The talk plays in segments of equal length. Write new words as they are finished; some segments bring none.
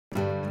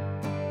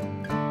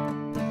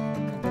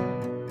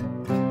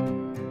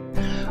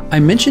I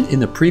mentioned in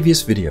the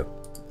previous video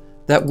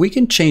that we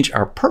can change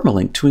our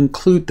permalink to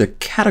include the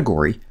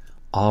category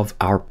of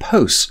our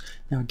posts.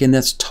 Now again,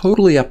 that's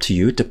totally up to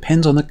you. It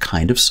depends on the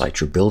kind of site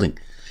you're building.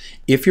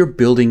 If you're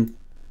building,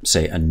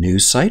 say, a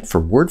news site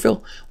for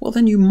Wordville, well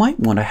then you might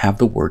want to have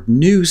the word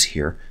news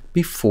here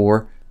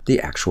before the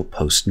actual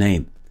post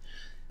name.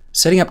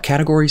 Setting up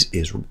categories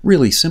is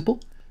really simple.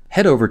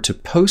 Head over to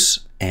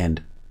Posts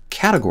and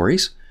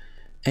Categories,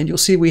 and you'll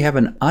see we have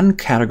an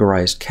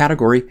uncategorized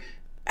category.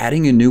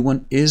 Adding a new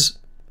one is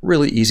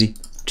really easy.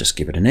 Just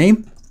give it a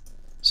name,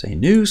 say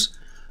news.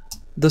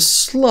 The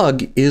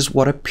slug is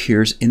what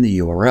appears in the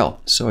URL.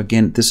 So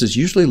again, this is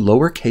usually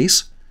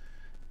lowercase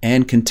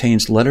and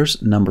contains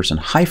letters, numbers, and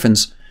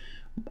hyphens.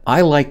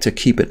 I like to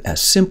keep it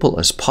as simple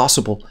as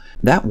possible.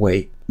 That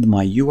way,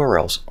 my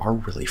URLs are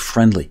really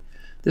friendly.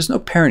 There's no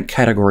parent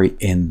category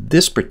in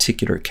this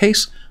particular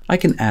case. I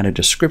can add a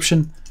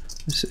description.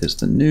 This is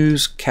the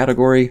news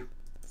category,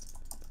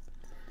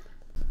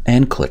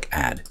 and click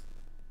Add.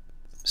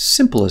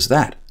 Simple as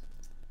that.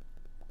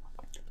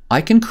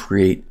 I can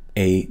create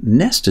a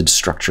nested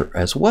structure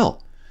as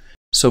well.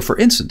 So for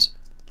instance,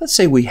 let's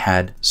say we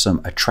had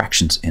some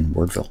attractions in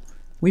Wordville.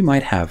 We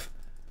might have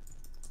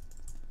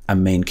a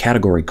main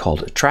category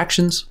called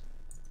attractions.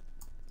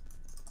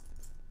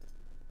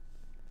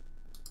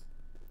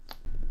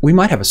 We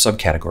might have a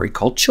subcategory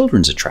called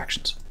children's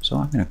attractions. So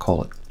I'm going to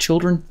call it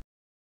children.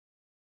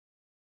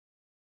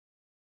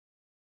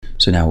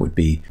 So now it would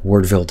be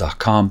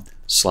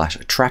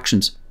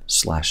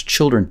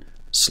wordville.com/attractions/children/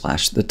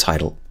 the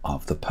title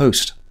of the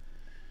post.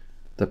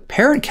 The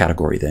parent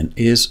category then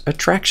is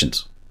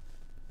attractions.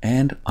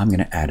 And I'm going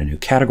to add a new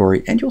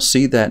category, and you'll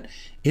see that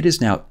it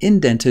is now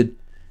indented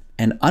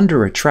and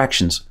under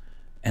attractions.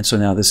 And so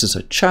now this is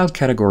a child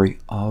category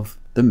of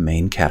the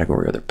main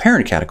category or the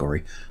parent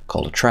category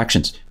called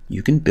attractions.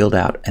 You can build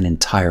out an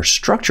entire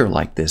structure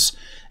like this,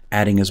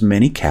 adding as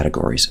many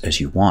categories as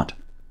you want.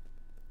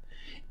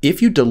 If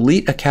you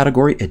delete a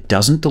category, it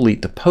doesn't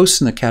delete the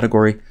posts in the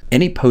category.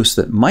 Any post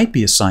that might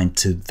be assigned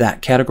to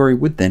that category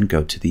would then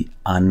go to the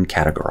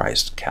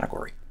uncategorized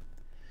category.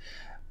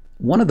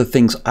 One of the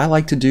things I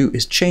like to do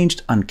is change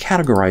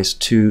uncategorized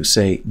to,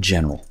 say,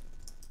 general.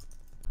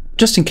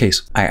 Just in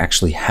case I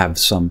actually have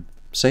some,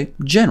 say,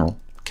 general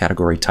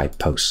category type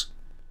posts.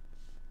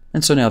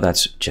 And so now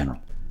that's general.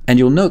 And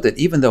you'll note that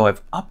even though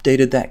I've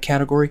updated that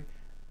category,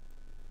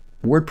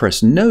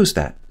 WordPress knows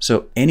that.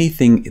 So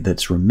anything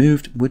that's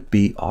removed would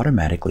be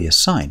automatically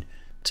assigned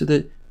to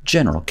the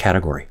general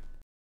category.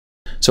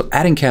 So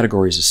adding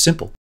categories is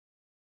simple.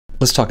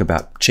 Let's talk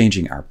about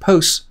changing our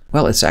posts.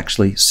 Well, it's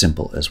actually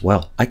simple as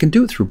well. I can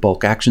do it through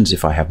bulk actions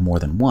if I have more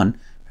than one. In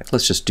fact,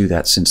 let's just do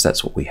that since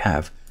that's what we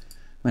have.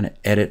 I'm going to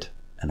edit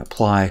and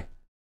apply,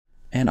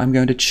 and I'm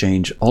going to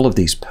change all of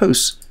these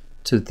posts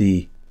to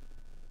the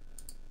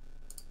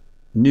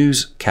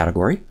news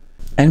category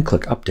and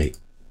click Update.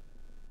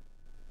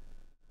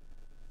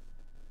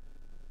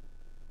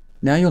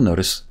 Now you'll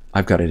notice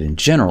I've got it in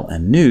general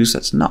and news.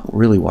 That's not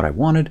really what I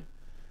wanted.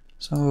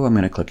 So I'm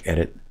going to click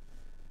Edit,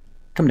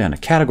 come down to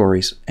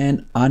Categories,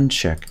 and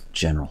uncheck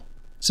General.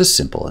 It's as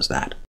simple as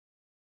that.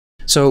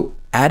 So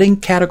adding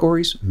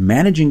categories,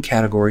 managing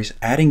categories,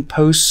 adding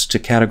posts to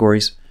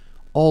categories,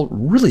 all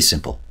really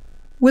simple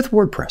with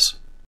WordPress.